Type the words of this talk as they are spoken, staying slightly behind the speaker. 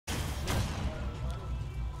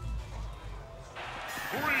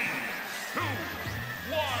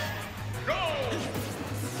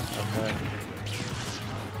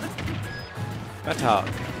That top.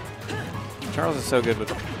 Charles is so good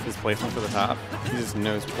with his placement for the top. He just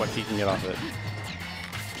knows what he can get off it.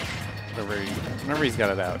 Whenever he's got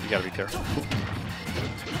it out, you gotta be careful.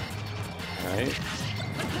 Alright.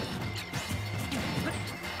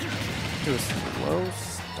 To a slow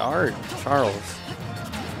start, Charles.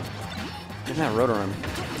 Getting that rotor arm.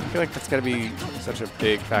 I feel like that's gotta be such a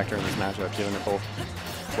big factor in this matchup, given that both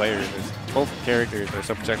players, both characters are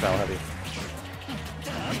so projectile heavy.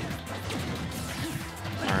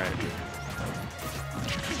 Alright.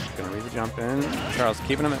 Gonna leave a jump in. Charles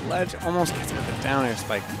keeping him at ledge. Almost gets him with the down air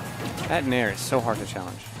spike. That nair is so hard to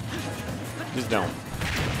challenge. Just don't.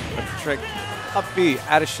 But the trick. Up B,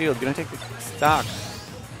 out of shield. Gonna take the stock.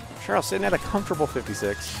 Charles sitting at a comfortable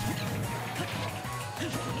 56.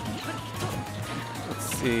 Let's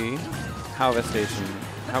see how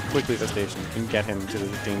quickly Vestation can get him to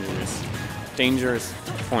this dangerous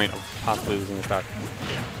point of possibly losing the stock.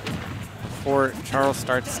 Before Charles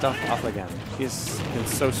starts stuff off again. He's been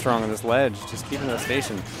so strong on this ledge, just keeping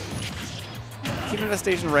Vestation. Keeping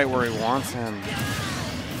Vestation right where he wants him.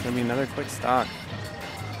 It's gonna be another quick stock.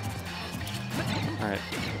 Alright.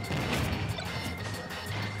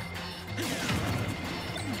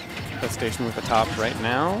 Vestation with the top right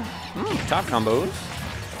now. Top combos.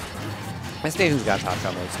 Vestation's got top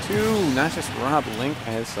combos too. Not just Rob, Link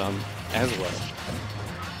has some as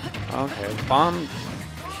well. Okay, bomb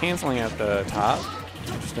canceling at the top.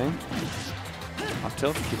 Interesting. Up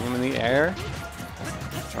tilt, keeping him in the air.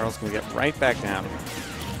 Charles can get right back down.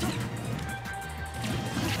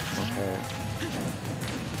 Okay.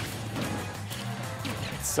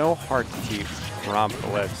 It's so hard to keep Rob at the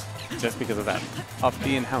ledge just because of that up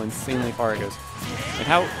B and how insanely far it goes. And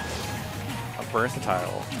how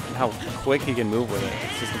versatile and how quick he can move with it.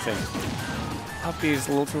 It's just insane. Up B is a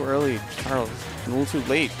little too early. Charles, a little too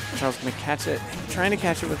late. Charles gonna catch it. Trying to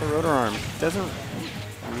catch it with the rotor arm. Doesn't.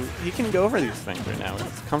 He can go for these things right now.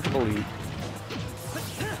 It's a comfortable lead.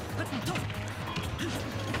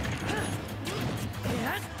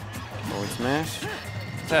 Forward smash.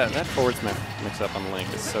 That forward smash mix up on the Link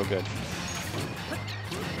is so good.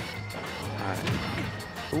 Alright.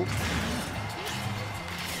 Oop.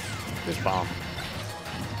 This bomb.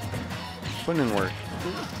 Putting in work.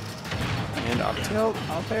 And up tilt,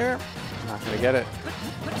 out there. Not gonna get it.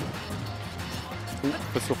 Oop,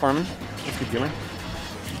 pistol farming. Let's keep going.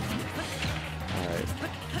 Alright.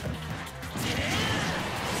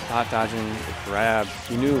 Spot dodging the grab.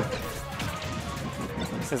 He knew.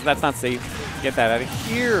 He says that's not safe. Get that out of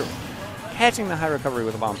here. Catching the high recovery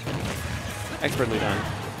with a bomb. Expertly done.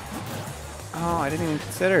 Oh, I didn't even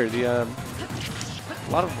consider the a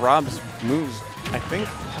lot of Rob's moves, I think,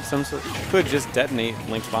 have some sort could just detonate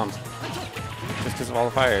Link's bombs. Just because of all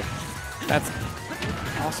the fire. That's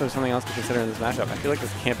also something else to consider in this matchup. I feel like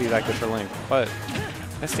this can't be that good for Link, but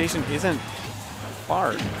Vestation isn't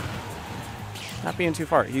far. Not being too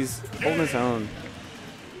far. He's holding his own.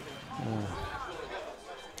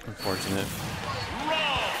 Unfortunate.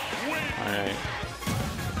 Alright.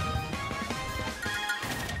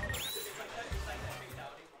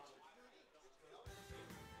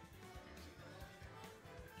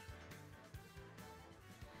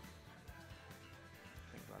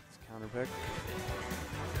 Counter pick.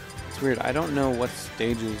 It's weird. I don't know what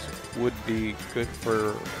stages would be good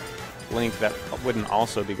for Link that wouldn't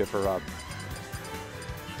also be good for Rob.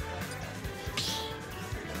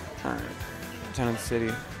 Alright. Town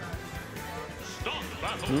City.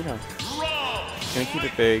 Okay. Gonna keep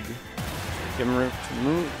it big. Give him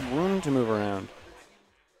room to move around.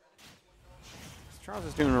 Charles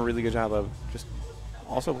is doing a really good job of just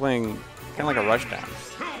also playing kind of like a rush down.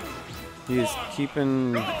 He's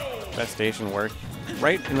keeping Vestation work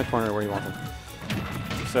right in the corner where you want him.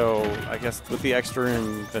 So I guess with the extra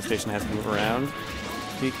room Vestation has to move around,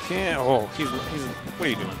 he can't. Oh, he's. What are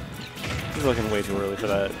you doing? He's looking way too early for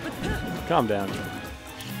that. Calm down.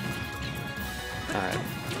 All right.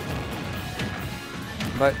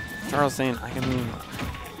 But Charles saying I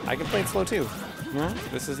can play it slow too. You know,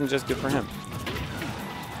 this isn't just good for him.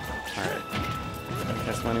 All right.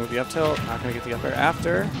 Catch money with the up tilt. Not gonna get the up air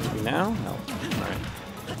after. Maybe now? No. Alright.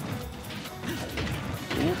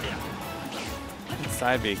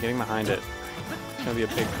 Side B, getting behind it. It's gonna be a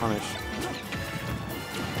big punish.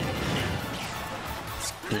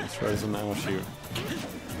 Screen throws him now, shoot.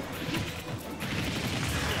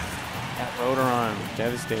 That rotor arm,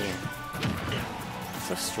 devastating.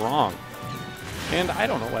 So strong. And I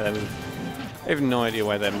don't know why that move. I have no idea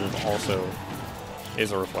why that move also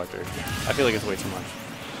is a reflector. I feel like it's way too much.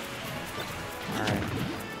 Alright.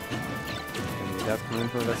 Death coming in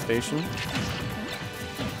for Vestation.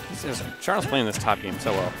 Charles playing this top game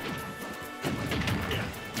so well.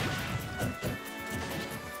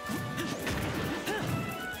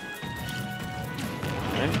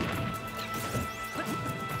 Right?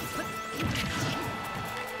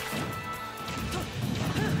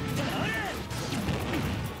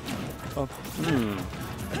 Oh,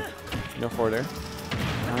 no forward air.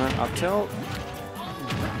 Up tilt.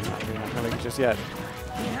 Not gonna make it just yet.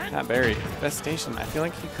 Not buried. Vestation. I feel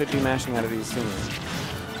like he could be mashing out of these sooner.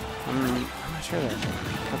 I'm not sure though.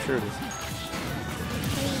 How sure it is.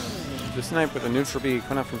 The snipe with a neutral B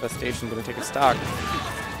coming up from Vestation, gonna take a stock.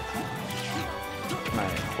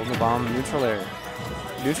 Alright, holding the bomb, neutral air.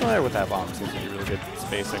 Neutral air with that bomb seems to be a really good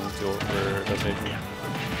spacing tool for Vestation.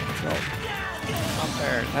 So, up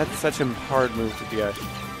there. That's such a hard move to DI.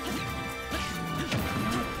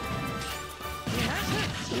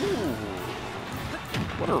 Ooh.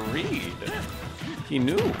 What a read. He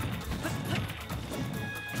knew.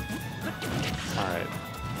 Alright.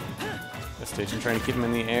 Vestation trying to keep him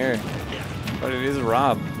in the air. But it is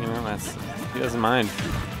Rob, you know, he doesn't mind.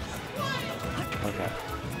 Okay.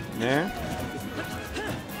 There.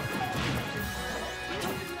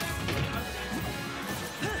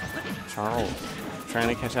 Charles trying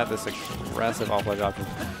to catch out this aggressive off-ledge option.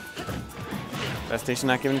 Vestation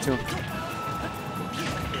not giving it to him.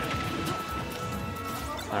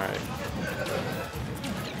 Alright.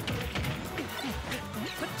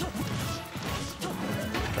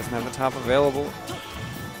 Doesn't have the top available.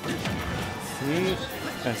 See?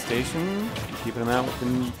 Vestation keeping him out with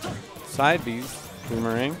the side Bs.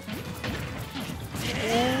 Boomerang.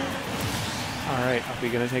 Alright, Uppy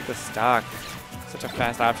gonna take the stock. Such a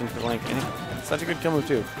fast option for Link. And such a good kill move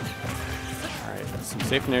too. Alright, some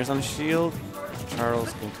safe nairs on the shield.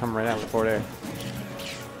 Charles can come right out with forward air.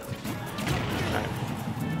 Alright.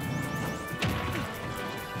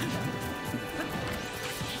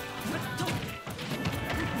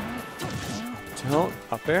 Tilt,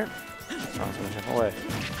 up air. Charles gonna jump away.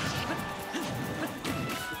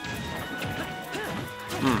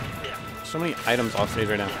 So many items off stage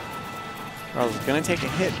right now. Charles is gonna take a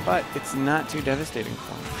hit, but it's not too devastating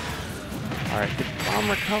for him. Alright, good bomb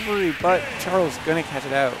recovery, but Charles gonna catch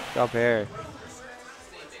it out. Up air.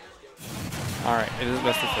 Alright, it is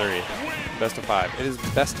best of 3. Best of 5. It is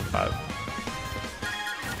best of 5.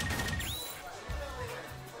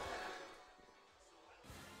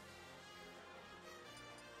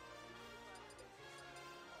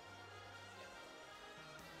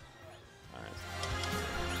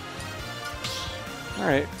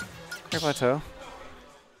 Alright, Clear Plateau.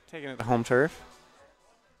 Taking it to home turf.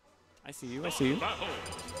 I see you, I see you.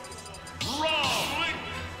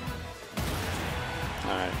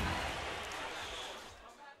 Alright.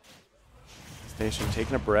 Station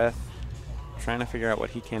taking a breath. Trying to figure out what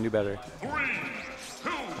he can do better. 3, 2,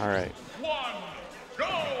 Alright. 1, go!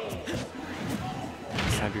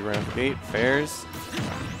 Side B right off the gate. Fairs.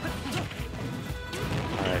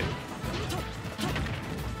 Alright.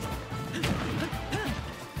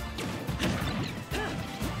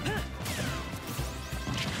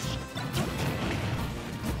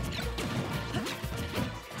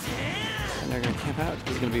 They're going to camp out.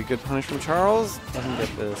 This is going to be a good punish from Charles. Doesn't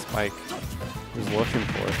get the spike he's looking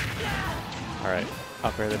for. Alright,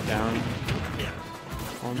 up air that down.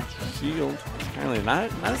 On shield. Apparently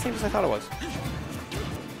not as safe as I thought it was.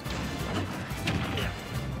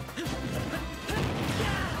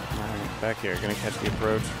 Alright, back here. Going to catch the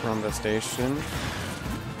approach from the station.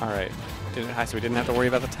 Alright, so we didn't have to worry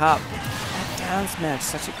about the top. That down smash,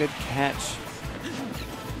 such a good catch.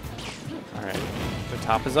 Alright, the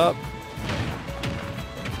top is up.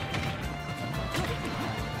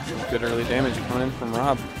 Good early damage coming in from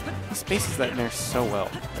Rob. He spaces that nair so well.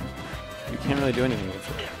 You can't really do anything with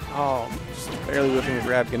it. Oh, just barely whipping the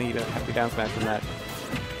grab. Gonna eat a hefty down smash from that.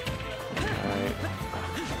 Alright.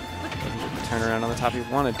 Doesn't get the turnaround on the top he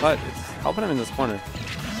wanted, but it's helping him in this corner.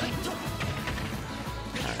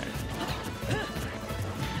 Alright.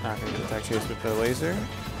 Not gonna get attack chase with the laser.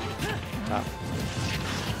 Top.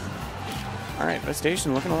 Alright,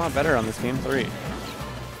 Vestation looking a lot better on this game 3.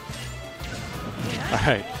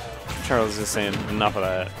 Alright. Charles is just saying, enough of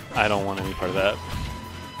that. I don't want any part of that.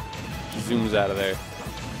 Zooms out of there.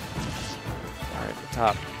 Alright, the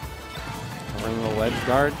top. Ring the ledge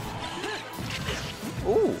guard.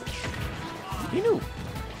 Ooh. He knew.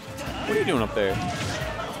 What are you doing up there?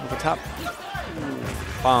 With the top.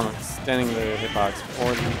 Bomb extending the hitbox.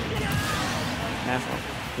 Or the national.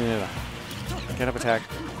 Yeah. Get up attack.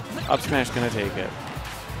 Up smash gonna take it.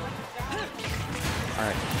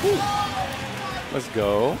 Alright. Let's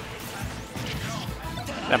go.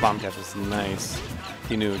 That bomb catch was nice.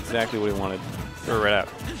 He knew exactly what he wanted. Throw it right out.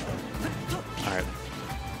 Alright.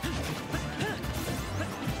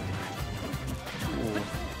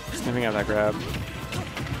 Sniffing out that grab.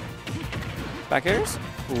 Back airs?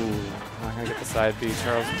 Ooh, not gonna get the side B.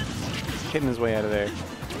 Charles hitting his way out of there.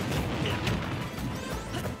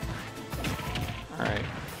 Alright,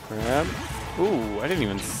 grab. Ooh, I didn't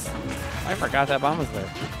even... I forgot that bomb was there.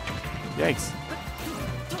 Yikes.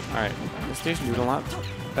 Alright, Vestation doing a lot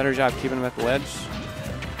better job keeping him at the ledge.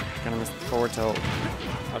 Gonna miss the forward tilt.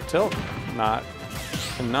 Up tilt. Not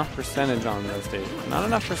enough percentage on Vestation. Not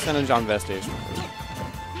enough percentage on Vestation.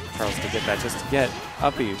 Charles to get that, just to get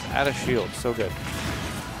uppies out of shield. So good.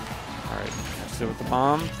 Alright, catches it with the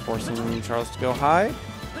bomb, forcing Charles to go high.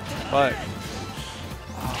 But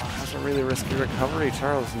that's a really risky recovery.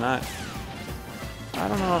 Charles not... I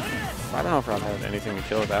don't know if Rob had anything to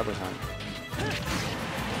kill with that time.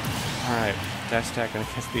 Alright, dash attack gonna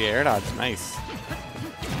catch the air dodge. Nice.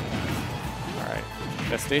 Alright,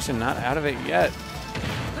 Vestation not out of it yet.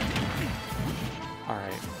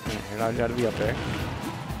 Alright, air dodge got to be up there.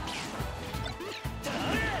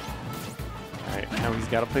 Alright, now he's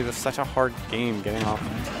got to play this such a hard game getting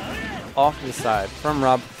off the side from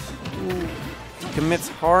Rob. Ooh, commits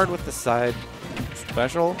hard with the side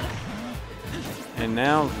special. And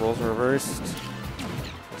now rolls reversed.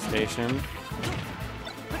 Station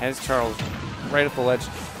has Charles right at the ledge.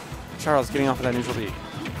 Charles getting off of that neutral B.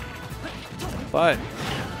 But,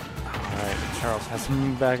 alright, Charles has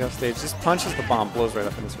him back off stage. Just punches the bomb, blows right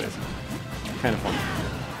up in his face. Kind of fun.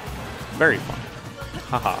 Very fun.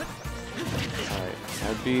 Haha. Alright,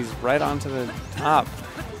 side B's right onto the top.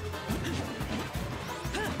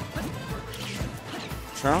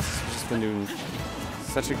 Charles has just been doing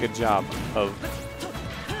such a good job of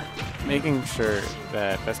making sure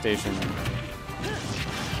that Vestation...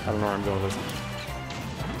 I don't know where I'm going with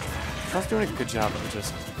this. Charles doing a good job of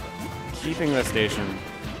just keeping Vestation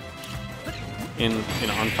in an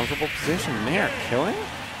uncomfortable position. They are killing?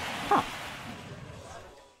 Huh.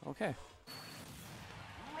 Okay.